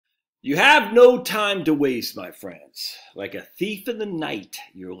You have no time to waste, my friends. Like a thief in the night,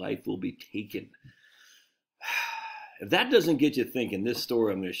 your life will be taken. If that doesn't get you thinking, this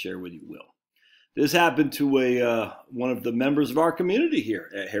story I'm going to share with you will. This happened to one of the members of our community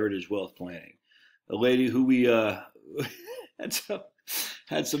here at Heritage Wealth Planning, a lady who we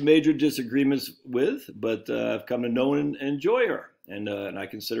had some major disagreements with, but I've come to know and enjoy her, and I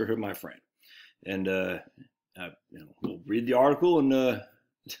consider her my friend. And we'll read the article and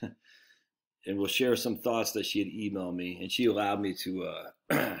we'll share some thoughts that she had emailed me, and she allowed me to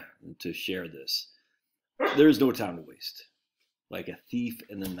share this. There is no time to waste. Like a thief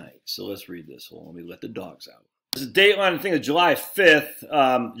in the night. So let's read this. Hold on, let me let the dogs out. This is Dateline, I think of July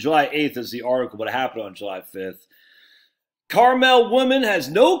 5th. July 8th is the article, but it happened on July 5th. Carmel woman has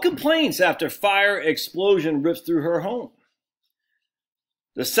no complaints after fire explosion rips through her home.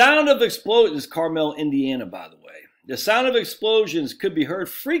 The sound of explosions, Carmel, Indiana, by the way. The sound of explosions could be heard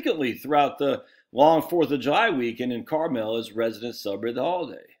frequently throughout the long 4th of July weekend in Carmel as residents celebrate the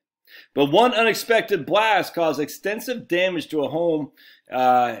holiday. But one unexpected blast caused extensive damage to a home,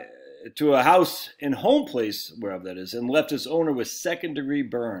 to a house in Home Place, wherever that is, and left its owner with second-degree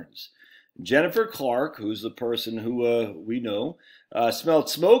burns. Jennifer Clark, who's the person who we know, smelled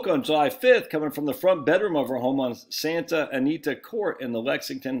smoke on July 5th coming from the front bedroom of her home on Santa Anita Court in the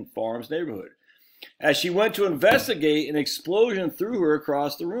Lexington Farms neighborhood. As she went to investigate, an explosion threw her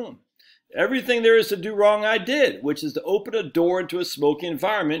across the room. Everything there is to do wrong I did, which is to open a door into a smoky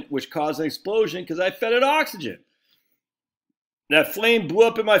environment, which caused an explosion because I fed it oxygen. That flame blew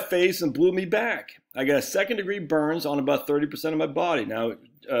up in my face and blew me back. I got second-degree burns on about 30% of my body. Now,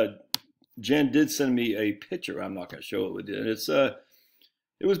 Jen did send me a picture. I'm not going to show it with you. It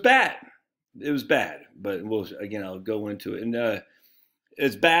was bad. It was bad, but I'll go into it. And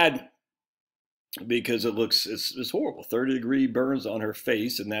it's bad because it's horrible. 30-degree burns on her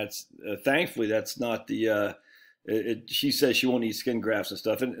face, and that's thankfully that's not the. She says she won't need skin grafts and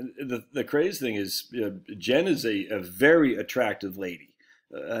stuff. And the crazy thing is, Jen is a very attractive lady.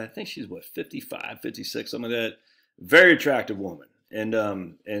 I think she's 55, 56, something like that. Very attractive woman, and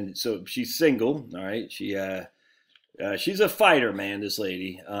so she's single. All right, she's a fighter, man. This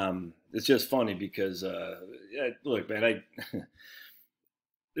lady. It's just funny because look, man,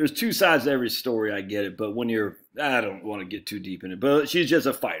 there's two sides to every story, I get it, but I don't want to get too deep in it, but she's just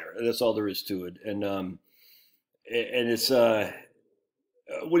a fighter. That's all there is to it. And it's, when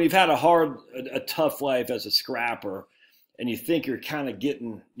you've had a tough life as a scrapper, and you think you're kind of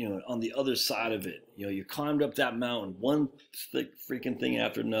getting, on the other side of it, you climbed up that mountain, one thick freaking thing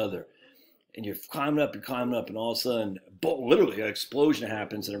after another, and you're climbing up, and all of a sudden, literally an explosion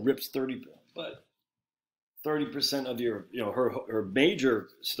happens and it rips 30% of your, her major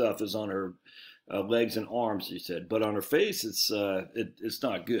stuff is on her legs and arms, she said, but on her face, it's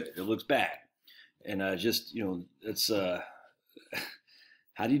not good. It looks bad. And it's, how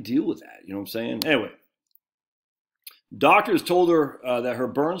do you deal with that? You know what I'm saying? Anyway, doctors told her that her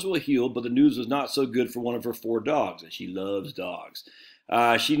burns will heal, but the news was not so good for one of her 4 dogs, and she loves dogs.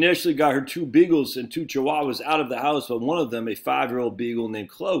 She initially got her 2 beagles and 2 chihuahuas out of the house, but one of them, a 5-year-old beagle named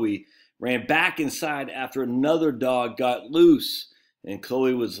Chloe, ran back inside after another dog got loose, and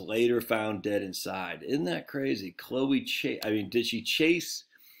Chloe was later found dead inside. Isn't that crazy? Did Chloe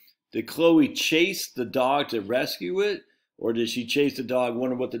chase the dog to rescue it, or did she chase the dog,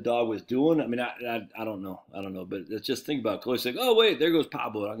 wonder what the dog was doing? I mean, I don't know. I don't know, but let's just think about it. Chloe saying, oh, wait, there goes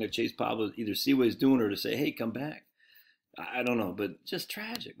Pablo. I'm going to chase Pablo, either see what he's doing or to say, hey, come back. I don't know, but just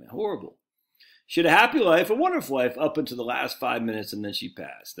tragic, man, horrible. She had a happy life, a wonderful life, up until the last 5 minutes, and then she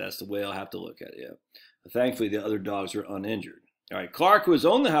passed. That's the way I'll have to look at it, yeah. But thankfully, the other dogs were uninjured. All right, Clark, who has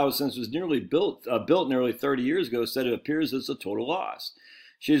owned the house since it was built nearly 30 years ago, said it appears it's a total loss.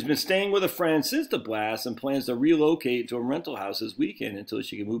 She has been staying with a friend since the blast and plans to relocate to a rental house this weekend until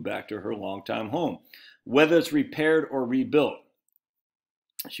she can move back to her longtime home, whether it's repaired or rebuilt.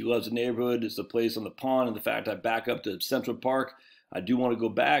 She loves the neighborhood. It's the place on the pond, and the fact I back up to Central Park, I do want to go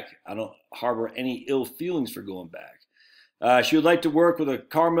back. I don't harbor any ill feelings for going back. She would like to work with the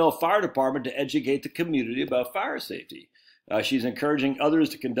Carmel Fire Department to educate the community about fire safety. She's encouraging others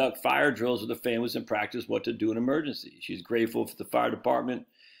to conduct fire drills with the families and practice what to do in emergency. She's grateful for the fire department.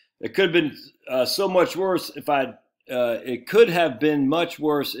 It could have been so much worse it could have been much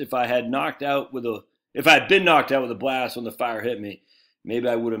worse if I had been knocked out with a blast when the fire hit me. Maybe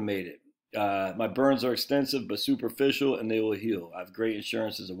I would have made it. My burns are extensive but superficial, and they will heal. I have great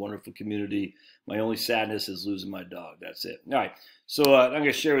insurance. It's a wonderful community. My only sadness is losing my dog. That's it. All right. So I'm going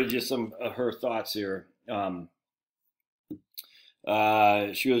to share with you some of her thoughts here.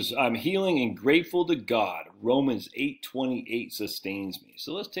 She goes, I'm healing and grateful to God. Romans 8:28 sustains me.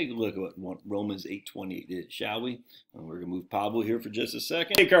 So let's take a look at what Romans 8:28 is, shall we? And we're going to move Pablo here for just a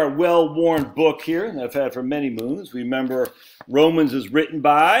second. Take our well-worn book here that I've had for many moons. Remember, Romans is written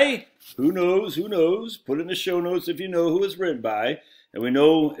by, who knows, who knows? Put it in the show notes if you know who it's written by. And we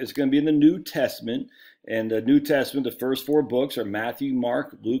know it's going to be in the New Testament. And the New Testament, the first 4 books are Matthew,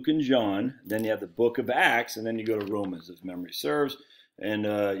 Mark, Luke, and John. Then you have the book of Acts, and then you go to Romans, if memory serves. And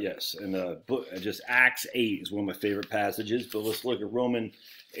yes, and just Acts 8 is one of my favorite passages. But let's look at Romans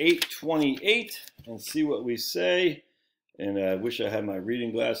 8:28 and see what we say. And I wish I had my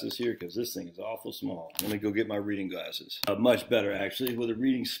reading glasses here because this thing is awful small. Let me go get my reading glasses. Much better, actually, with the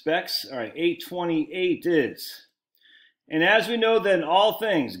reading specs. All right, 8:28 is... And as we know that in all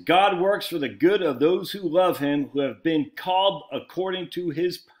things, God works for the good of those who love him, who have been called according to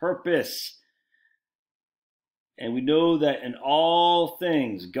his purpose. And we know that in all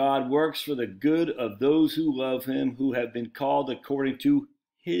things, God works for the good of those who love him, who have been called according to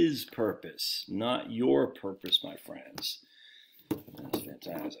his purpose, not your purpose, my friends. That's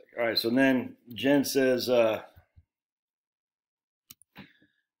fantastic. All right, so then Jen says,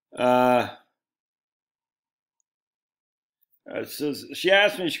 so she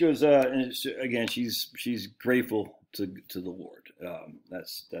asked me. She goes, and again, she's grateful to the Lord.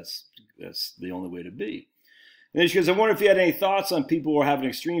 That's the only way to be. And then she goes, I wonder if you had any thoughts on people who are having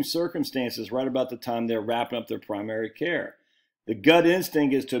extreme circumstances right about the time they're wrapping up their primary care. The gut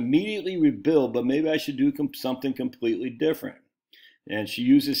instinct is to immediately rebuild, but maybe I should do something completely different. And she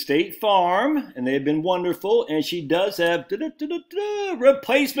uses State Farm, and they've been wonderful. And she does have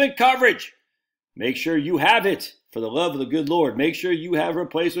replacement coverage. Make sure you have it. For the love of the good Lord, make sure you have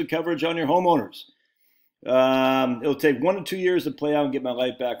replacement coverage on your homeowners. It'll take 1 to 2 years to play out and get my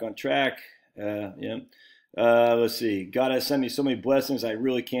life back on track. Let's see. God has sent me so many blessings. I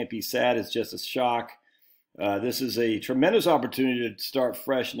really can't be sad. It's just a shock. This is a tremendous opportunity to start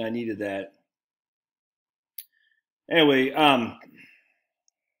fresh, and I needed that. Anyway,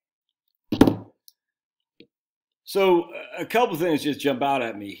 so a couple things just jump out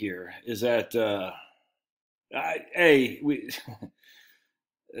at me here. Is that the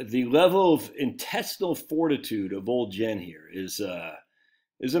level of intestinal fortitude of old Jen here is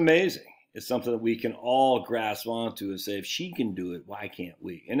amazing. It's something that we can all grasp onto and say, if she can do it, why can't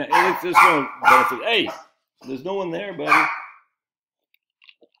we? And there's no benefit. Hey, there's no one there, buddy.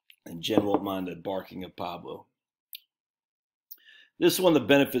 And Jen won't mind the barking of Pablo. This is one of the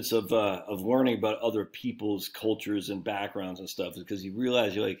benefits of learning about other people's cultures and backgrounds and stuff, is because you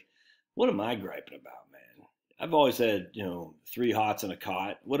realize you're like, what am I griping about, man? I've always had, 3 hots and a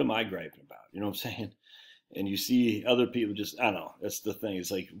cot. What am I griping about? You know what I'm saying? And you see other people just, I don't know, that's the thing. It's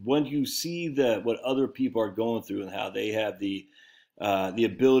like when you see what other people are going through and how they have the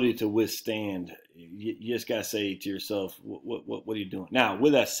ability to withstand, you just got to say to yourself, what are you doing? Now,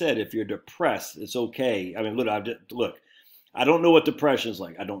 with that said, if you're depressed, it's okay. I mean, look, I don't know what depression is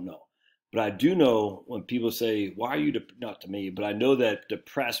like. I don't know. But I do know when people say, why are you, not to me, but I know that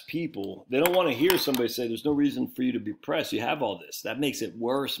depressed people, they don't want to hear somebody say, there's no reason for you to be depressed. You have all this. That makes it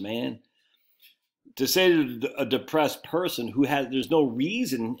worse, man. To say to a depressed person who there's no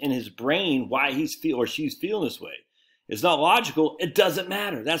reason in his brain why he's or she's feeling this way. It's not logical. It doesn't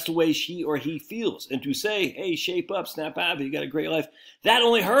matter. That's the way she or he feels. And to say, hey, shape up, snap out of it, you got a great life, that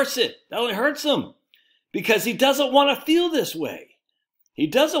only hurts it. That only hurts him because he doesn't want to feel this way. He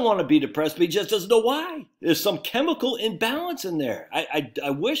doesn't want to be depressed, but he just doesn't know why. There's some chemical imbalance in there. I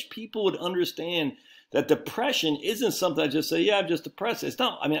wish people would understand that depression isn't something I just say, yeah, I'm just depressed. It's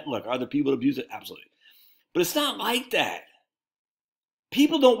not. I mean, look, are there people that abuse it? Absolutely. But it's not like that.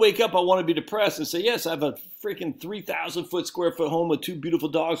 People don't wake up, I want to be depressed, and say, yes, I have a freaking 3,000 square foot home with 2 beautiful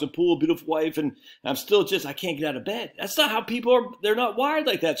dogs, a pool, a beautiful wife, and I'm still I can't get out of bed. That's not how people are. They're not wired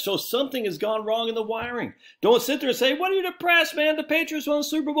like that. So something has gone wrong in the wiring. Don't sit there and say, what are you depressed, man? The Patriots won the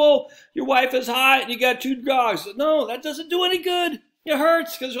Super Bowl. Your wife is hot, and you got 2 dogs. No, that doesn't do any good. It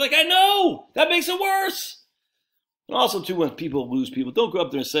hurts because you're like, I know. That makes it worse. And also, too, when people lose people, don't go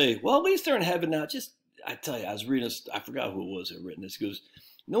up there and say, well, at least they're in heaven now. I tell you, I was reading this, I forgot who it was that written this. He goes,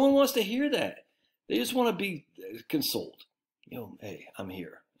 no one wants to hear that. They just want to be consoled. Hey, I'm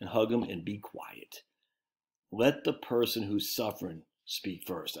here. And hug them and be quiet. Let the person who's suffering speak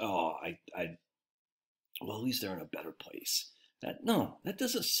first. Well, at least they're in a better place. That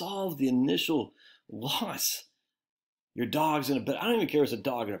doesn't solve the initial loss. Your dog's in a better, I don't even care if it's a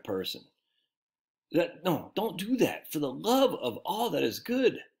dog and a person. Don't do that. For the love of all that is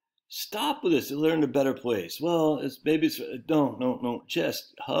good. Stop with this. They're in a better place. Well, no.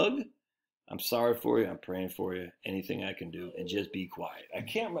 Just hug. I'm sorry for you. I'm praying for you. Anything I can do, and just be quiet. I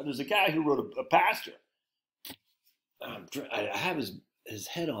can't remember. There's a guy who wrote a pastor. I have his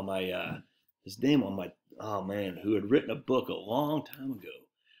head on my his name on my, oh man, who had written a book a long time ago,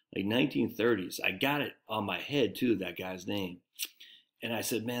 like 1930s. I got it on my head too, that guy's name. And I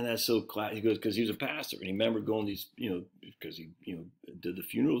said, man, that's so class. He goes, because he was a pastor, and he remembered going to these, because he, did the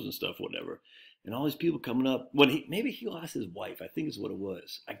funerals and stuff, whatever. And all these people coming up. Maybe he lost his wife. I think is what it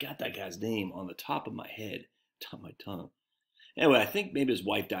was. I got that guy's name on the top of my head, top of my tongue. Anyway, I think maybe his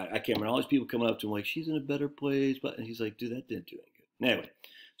wife died. I can't remember. All these people coming up to him like, she's in a better place. And he's like, dude, that didn't do any good. Anyway,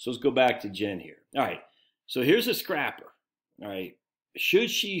 so let's go back to Jen here. All right. So here's a scrapper. All right. Should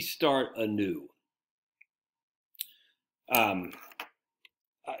she start anew?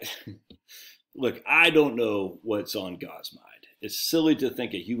 Look, I don't know what's on God's mind. It's silly to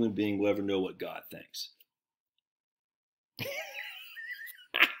think a human being will ever know what God thinks.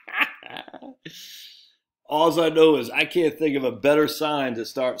 All I know is I can't think of a better sign to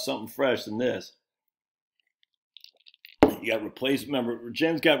start something fresh than this. You got replacement. Remember,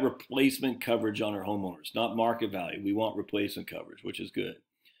 Jen's got replacement coverage on her homeowners, not market value. We want replacement coverage, which is good.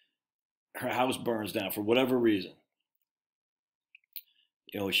 Her house burns down for whatever reason.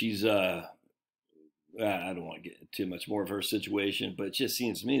 She's I don't want to get too much more of her situation, but it just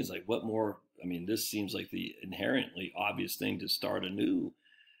seems to me, it's like, what more? I mean, this seems like the inherently obvious thing to start anew,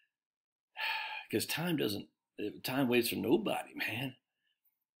 because time waits for nobody, man.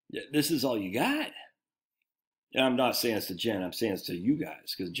 This is all you got. And I'm not saying it's to Jen, I'm saying it's to you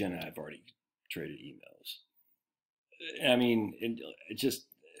guys, because Jen and I have already traded emails. I mean, it just,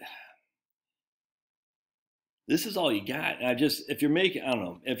 this is all you got. And if you're making, I don't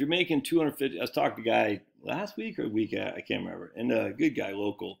know, if you're making 250, I was talking to a guy last week or a week, I can't remember, and a good guy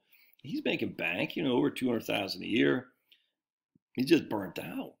local, he's making bank, over 200,000 a year. He's just burnt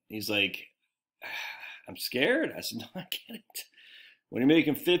out. He's like, I'm scared. I said, no, I get it. When you're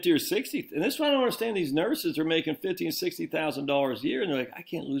making 50 or 60, and this is why I don't understand, these nurses are making $50,000 and $60,000 a year, and they're like, I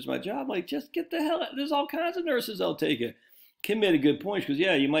can't lose my job. I'm like, just get the hell out. There's all kinds of nurses that'll take it. Kim made a good point. She goes,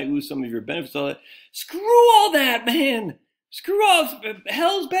 yeah, you might lose some of your benefits, all that. Screw all that, man. Screw off.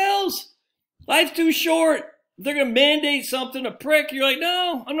 Hell's bells. Life's too short. They're going to mandate something, a prick. You're like,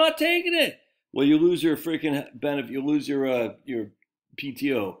 no, I'm not taking it. Well, you lose your freaking benefit. You lose your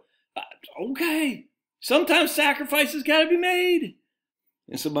PTO. Okay. Sometimes sacrifices got to be made.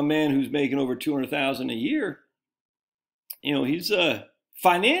 And so my man who's making over 200,000 a year, he's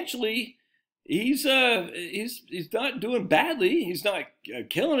financially, he's not doing badly. He's not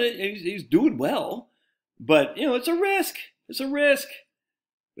killing it. He's doing well, but it's a risk. It's a risk.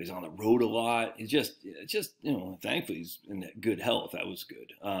 He's on the road a lot. He's just thankfully he's in good health. That was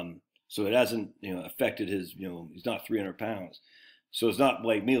good. So it hasn't affected his he's not 300 pounds. So it's not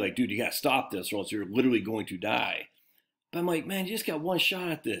like me, like, dude, you got to stop this or else you're literally going to die. But I'm like, man, you just got one shot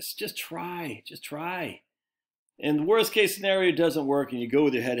at this. Just try. Just try. And the worst case scenario doesn't work, and you go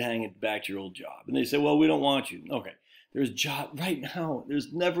with your head hanging back to your old job. And they say, well, we don't want you. Okay. There's job right now.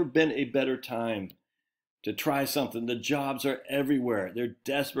 There's never been a better time to try something. The jobs are everywhere. They're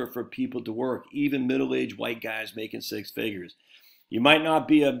desperate for people to work, even middle-aged white guys making six figures. You might not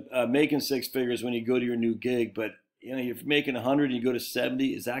be making six figures when you go to your new gig, but if you're making 100 and you go to 70,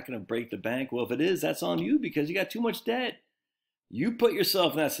 is that going to break the bank? Well, if it is, that's on you because you got too much debt. You put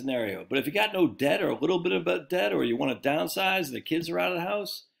yourself in that scenario. But if you got no debt or a little bit of debt, or you want to downsize and the kids are out of the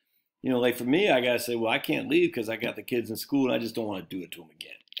house, like for me, I got to say, well, I can't leave because I got the kids in school and I just don't want to do it to them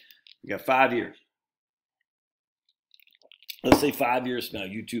again. We got 5 years. Let's say 5 years from now,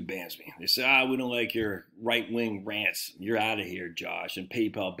 YouTube bans me. They say, we don't like your right-wing rants. You're out of here, Josh. And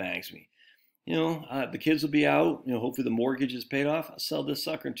PayPal banks me. The kids will be out. Hopefully the mortgage is paid off. I'll sell this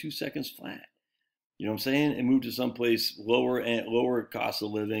sucker in 2 seconds flat. You know what I'm saying? And move to someplace lower cost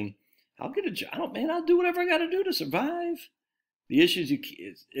of living. I'll get a job. I'll do whatever I got to do to survive. The issue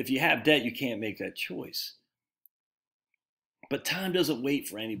is if you have debt, you can't make that choice. But time doesn't wait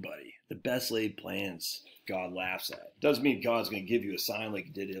for anybody. The best laid plans, God laughs at. Doesn't mean God's going to give you a sign like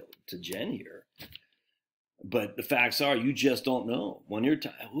he did to Jen here. But the facts are, you just don't know. When you're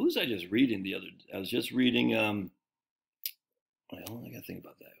who was I just reading the other? I was just reading. Well, I got to think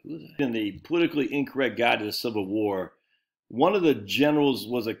about that. Who was that? In the Politically Incorrect Guide to the Civil War, one of the generals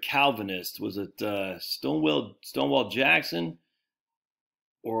was a Calvinist. Was it Stonewall Jackson,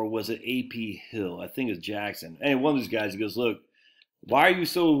 or was it A.P. Hill? I think it's Jackson. Anyway, one of these guys, he goes, look, why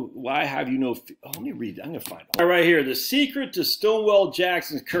have you no? Oh, let me read it. I'm going to find it. All right, here, the secret to Stonewall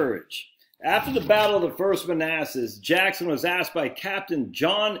Jackson's courage. After the Battle of the First Manassas, Jackson was asked by Captain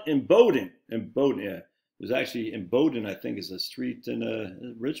John Imboden, It was actually in Bowdoin, I think, is a street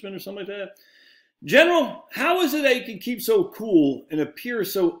in Richmond or something like that. General, how is it that you can keep so cool and appear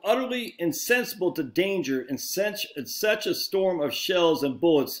so utterly insensible to danger in such a storm of shells and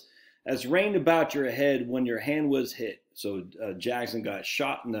bullets as rained about your head when your hand was hit? So Jackson got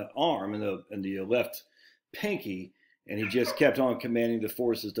shot in the arm, in the left pinky, and he just kept on commanding the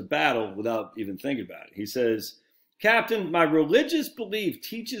forces to battle without even thinking about it. He says, Captain, my religious belief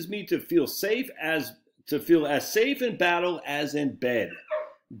teaches me to feel as safe in battle as in bed.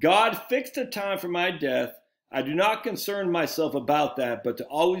 God fixed a time for my death. I do not concern myself about that, but to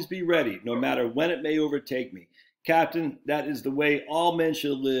always be ready, no matter when it may overtake me. Captain, that is the way all men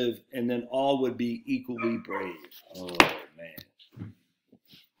should live, and then all would be equally brave. Oh, man.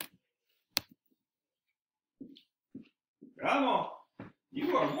 Come on.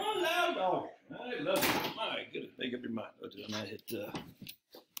 You are one loud dog. I love you. All right, good. Make up your mind. Oh, did I not hit...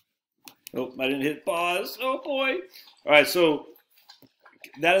 Oh, I didn't hit pause. Oh, boy. All right, so...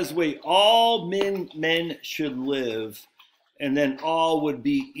 that is the way all men should live, and then all would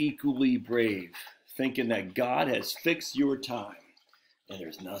be equally brave, thinking that God has fixed your time, and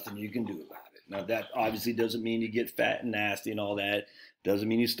there's nothing you can do about it. Now, that obviously doesn't mean you get fat and nasty and all that. Doesn't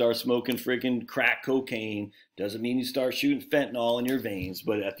mean you start smoking freaking crack cocaine. Doesn't mean you start shooting fentanyl in your veins.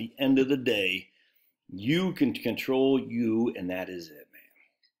 But at the end of the day, you can control you, and that is it, man.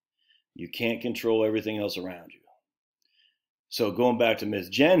 You can't control everything else around you. So going back to Miss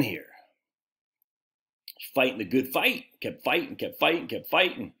Jen here, fighting the good fight, kept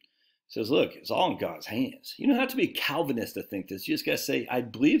fighting. Says, look, it's all in God's hands. You don't have to be a Calvinist to think this. You just got to say, I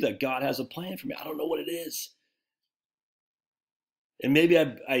believe that God has a plan for me. I don't know what it is. And maybe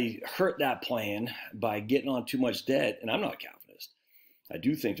I hurt that plan by getting on too much debt, and I'm not a Calvinist. I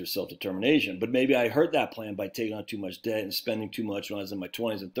do think there's self-determination, but maybe I hurt that plan by taking on too much debt and spending too much when I was in my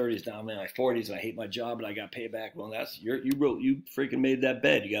 20s and 30s. Now I'm in my 40s and I hate my job and I got to pay back. Well, you freaking made that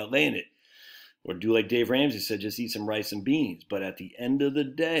bed. You got to lay in it. Or do like Dave Ramsey said, just eat some rice and beans. But at the end of the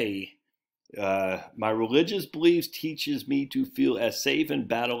day, my religious beliefs teaches me to feel as safe in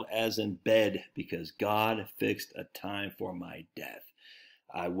battle as in bed because God fixed a time for my death.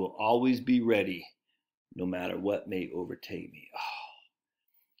 I will always be ready no matter what may overtake me. Oh.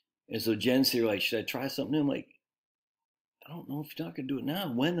 And so Jen's here like, should I try something new? I'm like, I don't know if you're not going to do it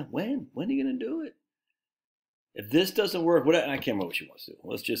now. When are you going to do it? If this doesn't work, I can't remember what she wants to do.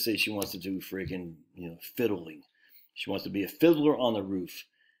 Let's just say she wants to do freaking, fiddling. She wants to be a fiddler on the roof.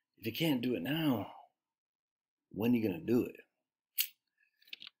 If you can't do it now, when are you going to do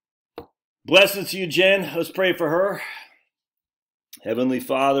it? Blessings to you, Jen. Let's pray for her. Heavenly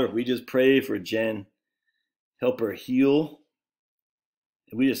Father, we just pray for Jen. Help her heal.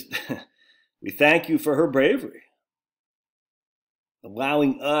 We thank you for her bravery,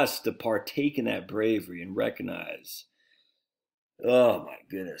 allowing us to partake in that bravery and recognize, oh my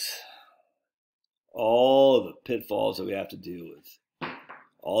goodness, all of the pitfalls that we have to deal with,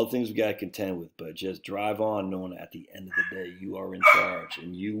 all the things we got to contend with, but just drive on knowing at the end of the day, you are in charge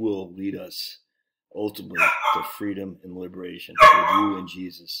and you will lead us ultimately to freedom and liberation with you and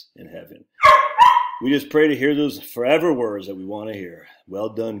Jesus in heaven. We just pray to hear those forever words that we want to hear. Well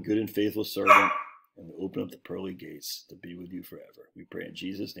done, good and faithful servant. And we open up the pearly gates to be with you forever. We pray in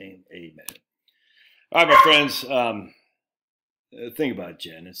Jesus' name, amen. All right, my friends, think about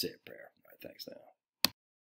Jen and say a prayer. All right, thanks now.